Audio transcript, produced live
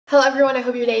Hello everyone, I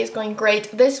hope your day is going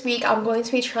great. This week I'm going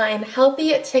to be trying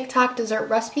healthy TikTok dessert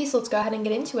recipes, so let's go ahead and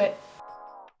get into it.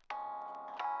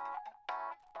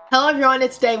 Hello everyone,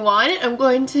 it's day one. I'm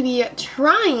going to be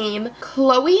trying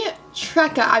Chloe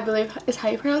Trecca, I believe is how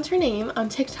you pronounce her name, on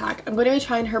TikTok. I'm going to be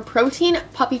trying her protein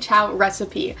puppy chow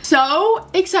recipe. So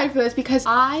excited for this because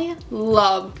I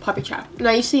love puppy chow. And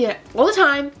I used to eat it all the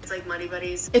time. It's like Muddy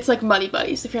Buddies. It's like Muddy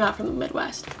Buddies if you're not from the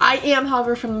Midwest. I am,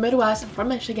 however, from the Midwest. I'm from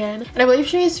Michigan. And I believe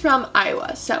she is from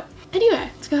Iowa. So anyway,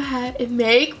 let's go ahead and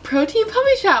make protein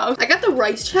puppy chow. I got the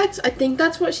rice checks. I think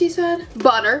that's what she said.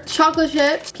 Butter, chocolate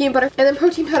chips, peanut butter, and then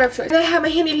protein powder of choice. And I have my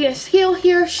handy dandy scale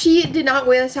here. She did not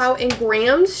weigh this out in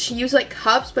grams. She used like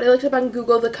cups, but I looked up on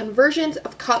Google the conversions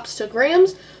of cups to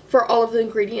grams for all of the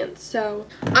ingredients. So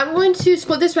I'm going to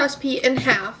split this recipe in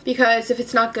half because if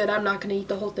it's not good, I'm not going to eat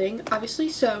the whole thing, obviously.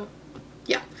 So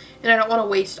yeah, and I don't want to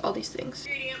waste all these things.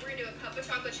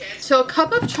 Chocolate chips. So a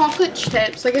cup of chocolate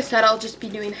chips, like I said, I'll just be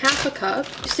doing half a cup,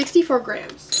 64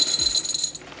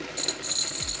 grams.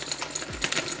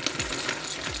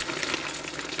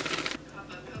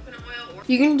 Cup of coconut oil.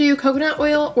 You can do coconut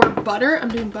oil or butter. I'm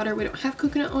doing butter, we don't have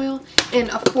coconut oil. And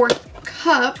a fourth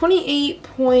cup,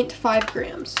 28.5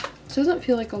 grams. So it doesn't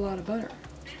feel like a lot of butter.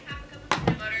 And half a cup of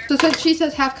peanut butter. So since she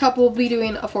says half cup, we'll be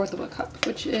doing a fourth of a cup,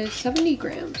 which is 70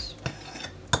 grams.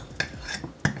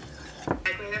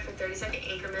 For 30-second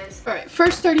increments. Alright,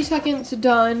 first 30 seconds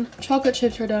done. Chocolate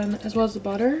chips are done, as well as the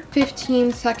butter.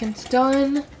 15 seconds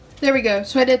done. There we go.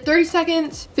 So I did 30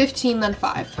 seconds, 15, then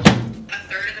 5. A third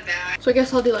of the bag. So I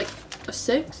guess I'll do like a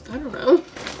sixth? I don't know.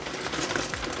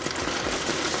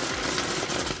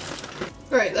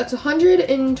 Alright, that's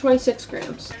 126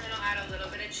 grams. And then I'll add a little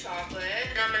bit of chocolate.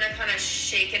 And I'm going to kind of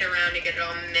shake it around to get it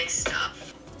all mixed up.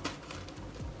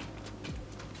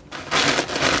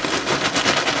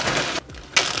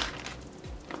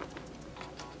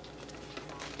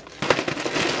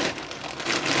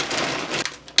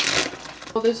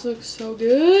 Oh, this looks so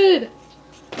good.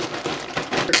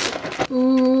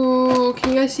 Ooh,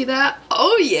 can you guys see that?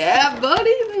 Oh yeah,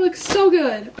 buddy, that looks so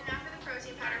good. Now for the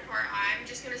protein powder part, I'm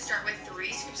just going to start with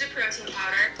 3 scoops of protein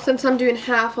powder. Since I'm doing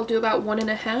half, I'll do about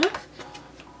 1.5.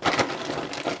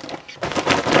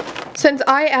 Since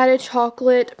I added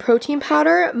chocolate protein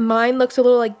powder, mine looks a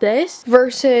little like this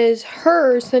versus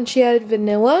hers, since she added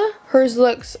vanilla. Hers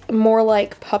looks more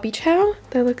like puppy chow.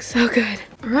 That looks so good.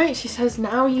 All right, she says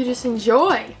now you just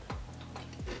enjoy.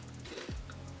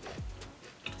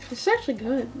 This is actually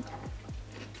good.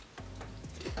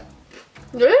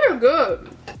 They're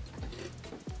good.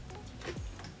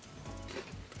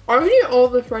 I'm eating all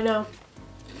of this right now.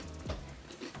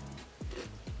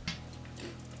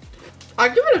 I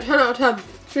give it a 10 out of 10.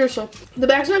 Seriously. The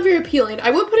bag's not very appealing.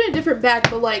 I would put it in a different bag,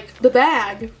 but like the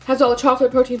bag has all the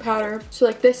chocolate protein powder. So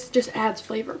like this just adds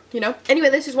flavor, you know? Anyway,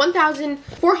 this is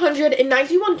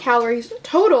 1,491 calories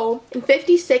total and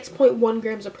 56.1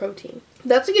 grams of protein.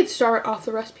 That's a good start off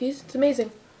the recipes. It's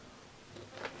amazing.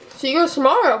 See you guys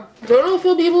tomorrow. Don't know if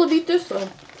we'll be able to beat this though.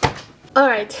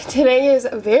 Alright, today is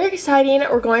very exciting.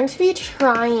 We're going to be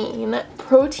trying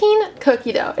protein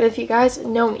cookie dough. And if you guys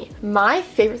know me, my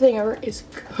favorite thing ever is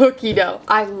cookie dough.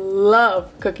 I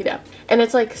love cookie dough. And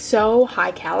it's like so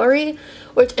high calorie,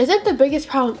 which isn't the biggest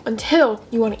problem until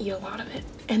you want to eat a lot of it.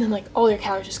 And then like all your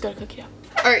calories just go to cookie dough.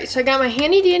 Alright, so I got my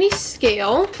handy dandy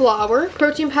scale, flour,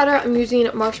 protein powder, I'm using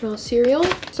marshmallow cereal,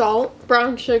 salt,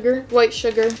 brown sugar, white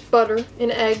sugar, butter,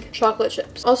 and egg, chocolate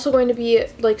chips. Also going to be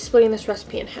like splitting this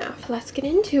recipe in half. Let's get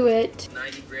into it.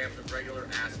 90 grams of regular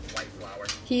ass white flour.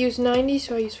 He used 90,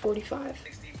 so I used 45.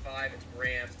 65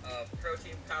 grams of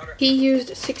protein powder. He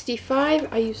used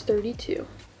 65, I used 32.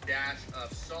 Dash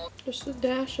of salt. Just a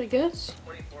dash, I guess.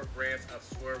 24 grams of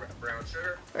swerve brown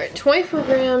sugar. Alright, 24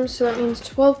 grams, so that means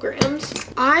 12 grams.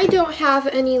 I don't have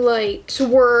any like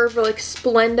Swerve or like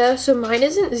Splenda, so mine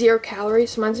isn't 0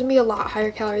 calories, so mine's gonna be a lot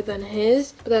higher calorie than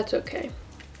his, but that's okay.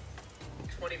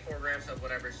 24 grams of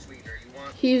whatever sweetener you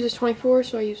want. He uses 24,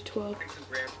 so I use 12. 2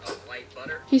 grams of light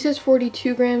butter. He says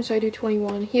 42 grams, so I do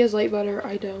 21. He has light butter,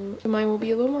 I don't. So mine will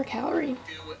be a little more calorie.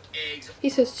 2 eggs. He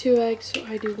says 2 eggs, so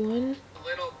I do 1. A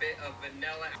little bit of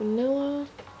vanilla. Vanilla.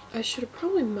 I should have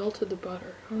probably melted the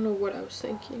butter. I don't know what I was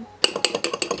thinking.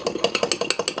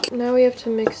 Now we have to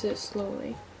mix it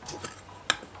slowly.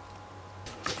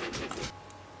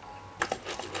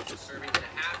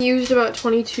 He used about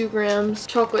 22 grams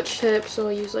chocolate chips, so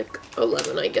I'll use like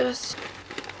 11, I guess.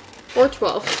 Or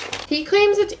 12. He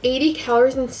claims it's 80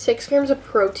 calories and 6 grams of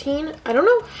protein. I don't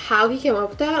know how he came up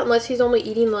with that unless he's only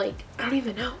eating like, I don't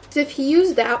even know. If he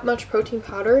used that much protein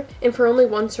powder and for only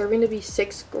one serving to be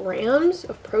 6 grams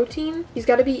of protein, he's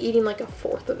got to be eating like a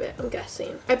fourth of it, I'm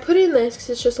guessing. I put in this because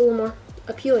it's just a little more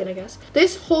appealing, I guess.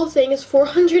 This whole thing is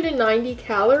 490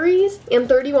 calories and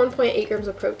 31.8 grams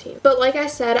of protein. But like I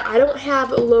said, I don't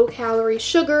have low calorie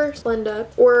sugar, Splenda,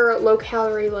 or low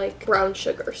calorie like brown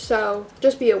sugar. So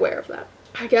just be aware of that.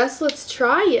 I guess let's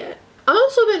try it. I'm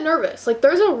also a bit nervous. Like,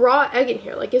 there's a raw egg in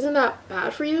here. Like, isn't that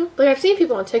bad for you? Like, I've seen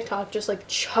people on TikTok just like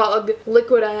chug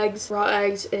liquid eggs, raw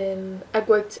eggs, and egg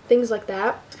whites, things like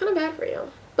that. It's kind of bad for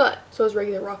you. But so is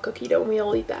regular raw cookie dough, and we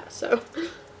all eat that, so.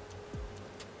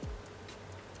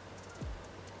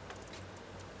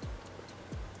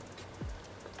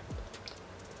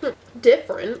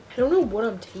 Different. I don't know what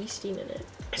I'm tasting in it.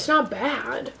 It's not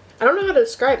bad. I don't know how to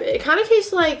describe it. It kind of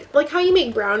tastes like how you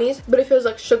make brownies, but it feels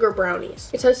like sugar brownies.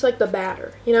 It tastes like the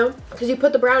batter, you know? Because you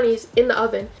put the brownies in the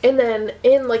oven, and then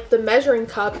in like the measuring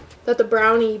cup that the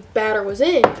brownie batter was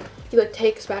in, you like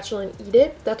take a spatula and eat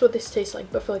it. That's what this tastes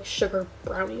like, but for like sugar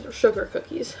brownies or sugar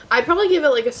cookies. I'd probably give it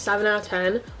like a 7 out of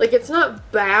 10. Like, it's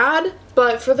not bad,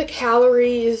 but for the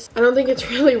calories, I don't think it's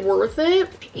really worth it.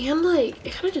 And like,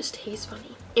 it kind of just tastes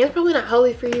funny. And it's probably not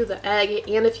healthy for you, the egg,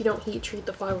 and if you don't heat treat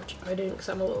the flour, which I didn't because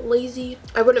I'm a little lazy.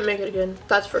 I wouldn't make it again,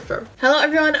 that's for sure. Hello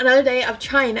everyone, another day of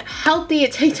trying healthy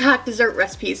TikTok dessert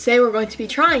recipes. Today we're going to be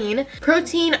trying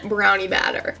protein brownie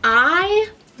batter.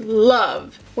 I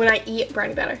love when I eat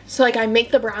brownie batter. So like I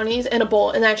make the brownies in a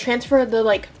bowl and then I transfer the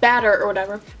like batter or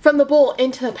whatever from the bowl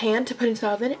into the pan to put into the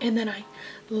oven, and then I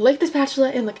lick the spatula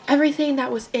and lick everything that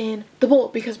was in the bowl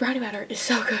because brownie batter is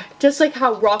so good. Just like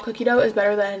how raw cookie dough is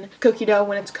better than cookie dough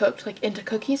when it's cooked like into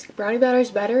cookies, brownie batter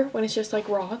is better when it's just like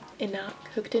raw and not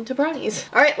cooked into brownies.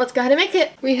 All right, let's go ahead and make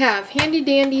it. We have handy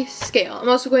dandy scale. I'm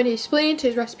also going to be splitting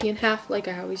today's recipe in half like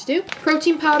I always do.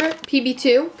 Protein powder,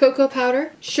 PB2, cocoa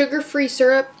powder, sugar-free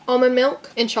syrup, almond milk,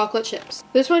 and chocolate chips.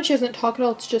 This one she doesn't talk at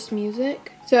all, it's just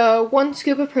music. So 1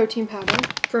 scoop of protein powder.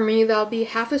 For me, that'll be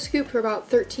half a scoop for about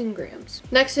 13 grams.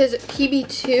 Next is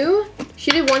PB2.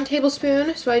 She did 1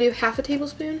 tablespoon, so I do half a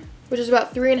tablespoon, which is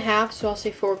about 3.5, so I'll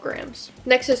say 4 grams.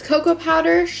 Next is cocoa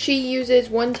powder. She uses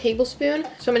 1 tablespoon,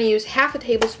 so I'm gonna use half a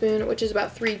tablespoon, which is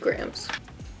about 3 grams.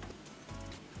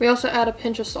 We also add a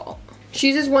pinch of salt. She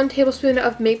uses 1 tablespoon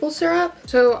of maple syrup,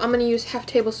 so I'm gonna use half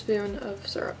tablespoon of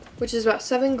syrup, which is about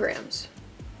 7 grams.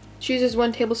 She uses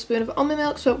 1 tablespoon of almond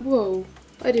milk, so whoa.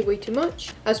 I did way too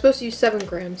much. I was supposed to use 7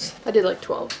 grams. I did like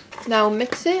 12. Now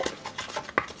mix it.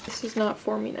 This is not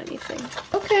forming anything.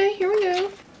 Okay, here we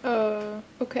go.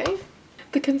 Okay.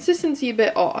 The consistency a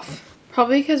bit off.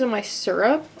 Probably because of my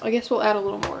syrup. I guess we'll add a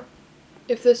little more.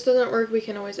 If this doesn't work, we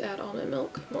can always add almond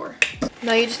milk more.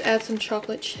 Now you just add some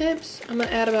chocolate chips. I'm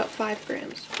gonna add about 5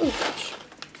 grams. Oh gosh.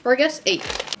 Or I guess 8.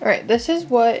 All right, this is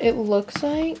what it looks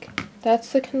like.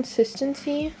 That's the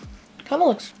consistency. Kind of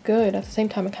looks good. At the same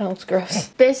time, it kind of looks gross.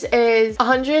 This is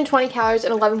 120 calories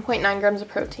and 11.9 grams of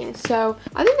protein. So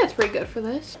I think that's pretty good for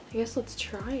this. I guess let's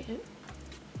try it.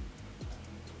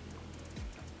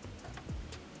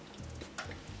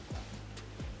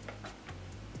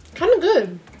 Kind of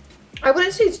good. I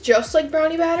wouldn't say it's just like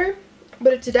brownie batter,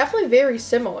 but it's definitely very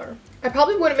similar. I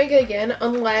probably wouldn't make it again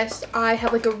unless I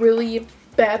have like a really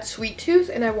bad sweet tooth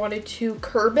and I wanted to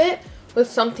curb it with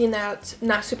something that's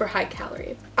not super high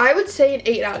calorie. I would say an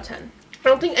 8 out of 10. I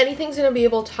don't think anything's gonna be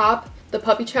able to top the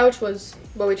puppy chow, which was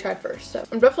what we tried first. So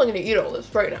I'm definitely gonna eat all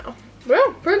this right now.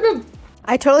 Yeah, pretty good.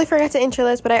 I totally forgot to intro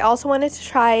this, but I also wanted to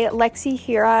try Lexi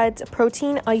Herod's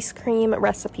protein ice cream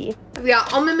recipe. We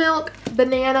got almond milk,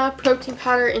 banana, protein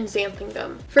powder, and xanthan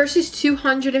gum. First is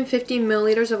 250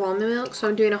 milliliters of almond milk, so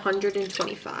I'm doing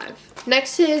 125.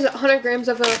 Next is 100 grams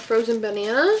of a frozen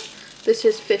banana. This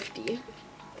is 50.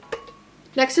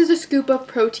 Next is a scoop of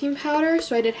protein powder,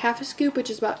 so I did half a scoop, which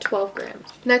is about 12 grams.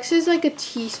 Next is like a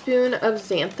teaspoon of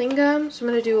xanthan gum, so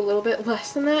I'm going to do a little bit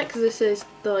less than that because this is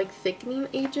the like thickening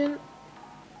agent.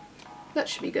 That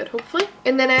should be good, hopefully.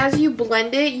 And then as you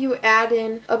blend it, you add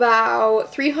in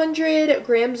about 300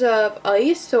 grams of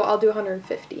ice, so I'll do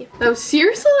 150. That was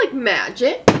seriously like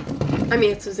magic. I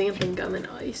mean, it's a xanthan gum and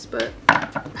ice, but I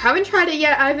haven't tried it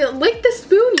yet. I haven't licked the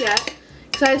spoon yet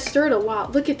because I stirred a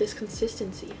lot. Look at this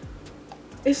consistency.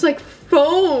 It's like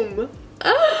foam.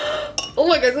 Oh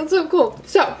my gosh, that's so cool.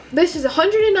 So this is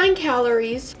 109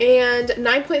 calories and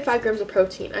 9.5 grams of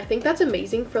protein. I think that's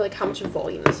amazing for like how much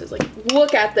volume this is. Like,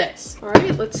 look at this. All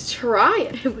right, let's try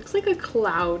it. It looks like a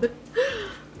cloud.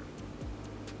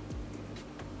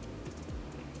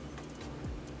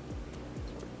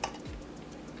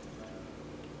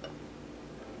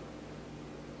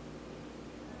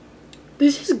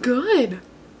 This is good.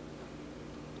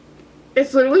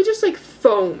 It's literally just like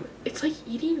foam. It's like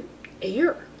eating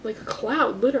air, like a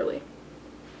cloud, literally.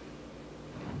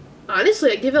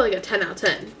 Honestly, I give it like a 10 out of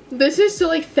 10. This is so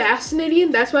like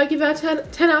fascinating. That's why I give it a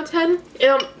 10 out of 10. And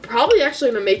I'm probably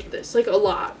actually gonna make this like a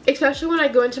lot. Especially when I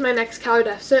go into my next calorie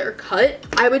deficit or cut.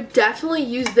 I would definitely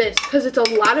use this because it's a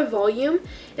lot of volume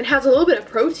and has a little bit of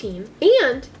protein.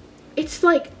 And it's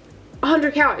like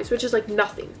 100 calories, which is like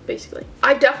nothing, basically.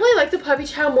 I definitely like the puppy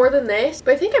chow more than this,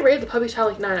 but I think I rated the puppy chow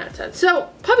like 9 out of 10. So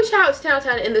puppy chow is 10 out of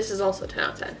 10 and this is also 10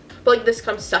 out of 10. But like this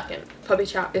comes second. Puppy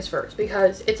chow is first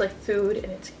because it's like food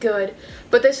and it's good.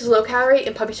 But this is low calorie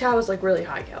and puppy chow is like really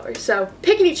high calorie. So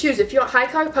pick and you choose. If you want high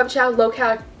calorie puppy chow, low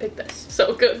calorie, pick this.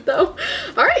 So good though.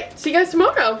 All right, see you guys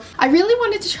tomorrow. I really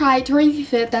wanted to try Tori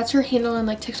Fit. That's her handle on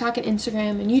like TikTok and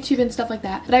Instagram and YouTube and stuff like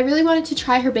that. But I really wanted to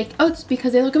try her baked oats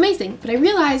because they look amazing. But I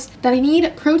realized that I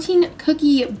need protein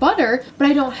cookie butter, but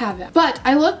I don't have it. But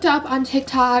I looked up on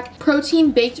TikTok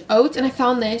protein baked oats and I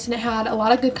found this and it had a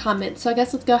lot of good comments. So I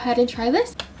guess let's go ahead and try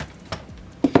this.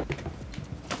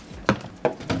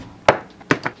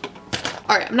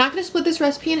 Alright, I'm not going to split this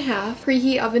recipe in half.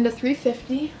 Preheat oven to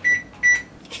 350.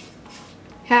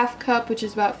 Half cup, which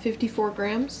is about 54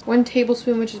 grams. 1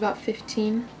 tablespoon, which is about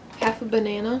 15. Half a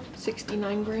banana,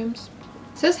 69 grams.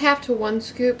 It says half to 1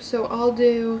 scoop, so I'll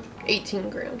do 18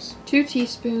 grams. 2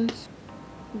 teaspoons,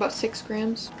 about 6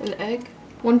 grams. An egg.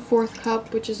 1/4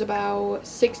 cup, which is about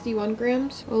 61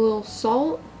 grams. A little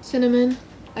salt, cinnamon,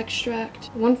 extract.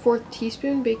 1/4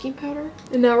 teaspoon baking powder.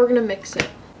 And now we're going to mix it.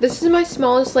 This is my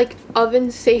smallest, like,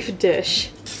 oven-safe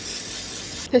dish.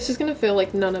 This is gonna fill,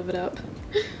 like, none of it up.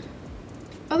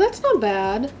 Oh, that's not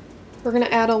bad. We're gonna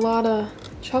add a lot of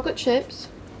chocolate chips.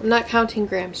 I'm not counting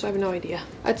grams, so I have no idea.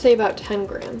 I'd say about 10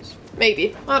 grams.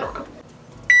 Maybe. I don't know.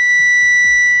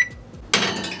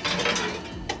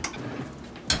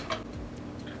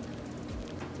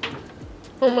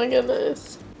 Oh my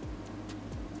goodness.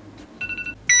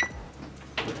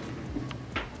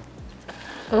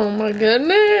 Oh my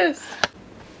goodness.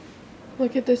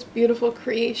 Look at this beautiful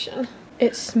creation.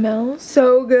 It smells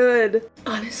so good.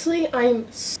 Honestly, I'm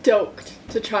stoked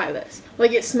to try this.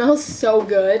 Like, it smells so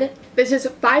good. This is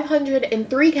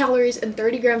 503 calories and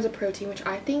 30 grams of protein, which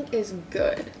I think is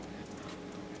good.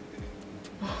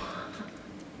 I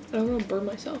don't want to burn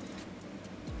myself.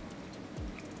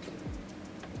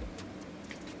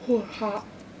 Oh, hot.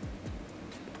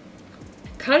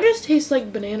 Kind of just tastes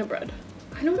like banana bread.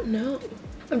 I don't know.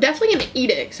 I'm definitely gonna eat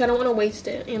it because I don't want to waste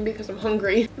it and because I'm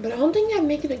hungry. But I don't think I'd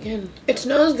make it again. It's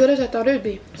not as good as I thought it would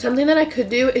be. Something that I could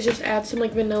do is just add some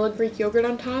like vanilla Greek yogurt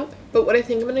on top. But what I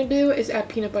think I'm gonna do is add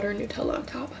peanut butter and Nutella on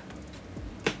top.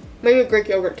 Maybe Greek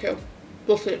yogurt too.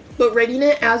 We'll see. But rating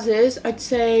it as is, I'd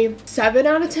say 7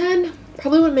 out of 10.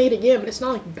 Probably wouldn't make it again, but it's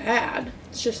not like bad.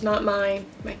 It's just not my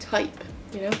type,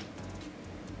 you know?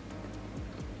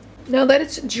 Now that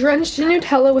it's drenched in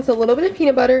Nutella with a little bit of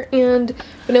peanut butter and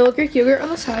vanilla Greek yogurt on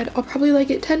the side, I'll probably like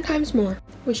it 10 times more.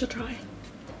 We shall try.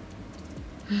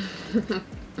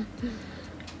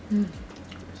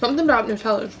 Something about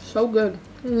Nutella is so good.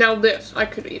 Now this I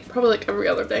could eat probably like every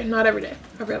other day. Not every day,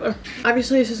 every other.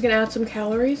 Obviously this is gonna add some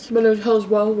calories, but Nutella's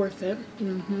well worth it.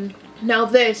 Now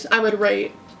this I would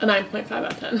rate a 9.5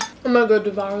 out of 10. I'm gonna go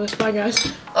devour this. Bye,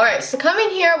 guys. Alright, so coming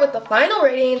here with the final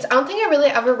ratings. I don't think I really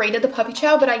ever rated the puppy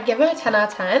chow, but I give it a 10 out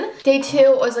of 10. Day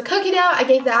 2 was the cookie dough. I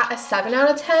gave that a 7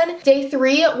 out of 10. Day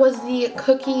 3 was the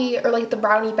cookie, or like the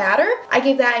brownie batter. I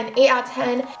gave that an 8 out of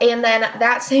 10. And then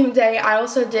that same day, I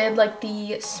also did like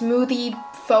the smoothie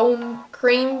foam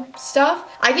cream stuff.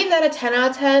 I gave that a 10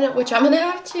 out of 10, which I'm gonna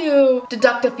have to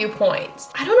deduct a few points.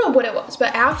 I don't know what it was,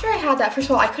 but after I had that, first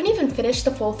of all, I couldn't even finish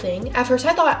the full thing. At first,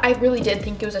 I thought I really did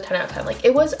think it was a 10 out of 10. Like,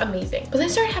 it was amazing. But then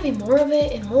I started having more of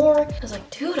it and more. I was like,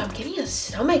 dude, I'm getting a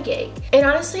stomach ache. And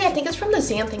honestly, I think it's from the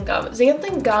xanthan gum.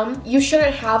 Xanthan gum, you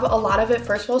shouldn't have a lot of it,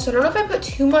 first of all. So I don't know if I put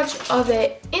too much of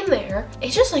it in there.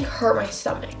 It just like hurt my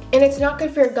stomach. And it's not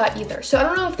good for your gut either. So I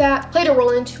don't know if that played a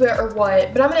role into it or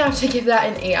what, but I'm gonna have to give that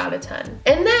an 8 out of 10.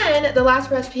 And then the last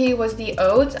recipe was the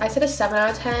oats. I said a 7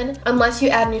 out of 10. Unless you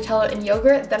add Nutella and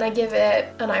yogurt, then I give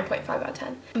it a 9.5 out of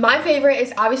 10. My favorite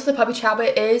is obviously puppy chow, but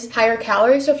it is higher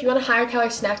calories. So if you want a higher calorie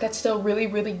snack that's still really,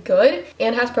 really good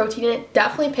and has protein in it,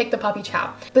 definitely pick the puppy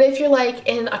chow. But if you're like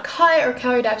in a cut or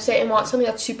calorie deficit and want something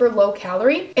that's super low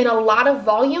calorie and a lot of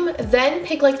volume, then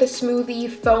pick like the smoothie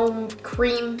foam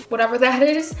cream, whatever that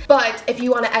is. But if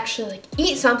you want to actually like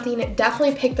eat something,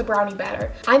 definitely pick the brownie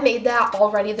batter. I made that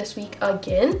already this week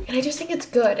again, and I just think it's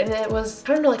good. And it was,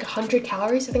 I don't know, like 100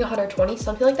 calories, I think 120,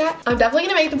 something like that. I'm definitely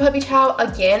gonna make the puppy chow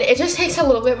again. It just takes a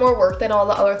little bit more work than all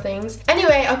the other things.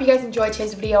 Anyway, I hope you guys enjoyed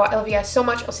today's video. I love you guys so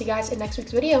much. I'll see you guys in next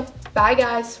week's video. Bye,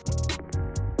 guys.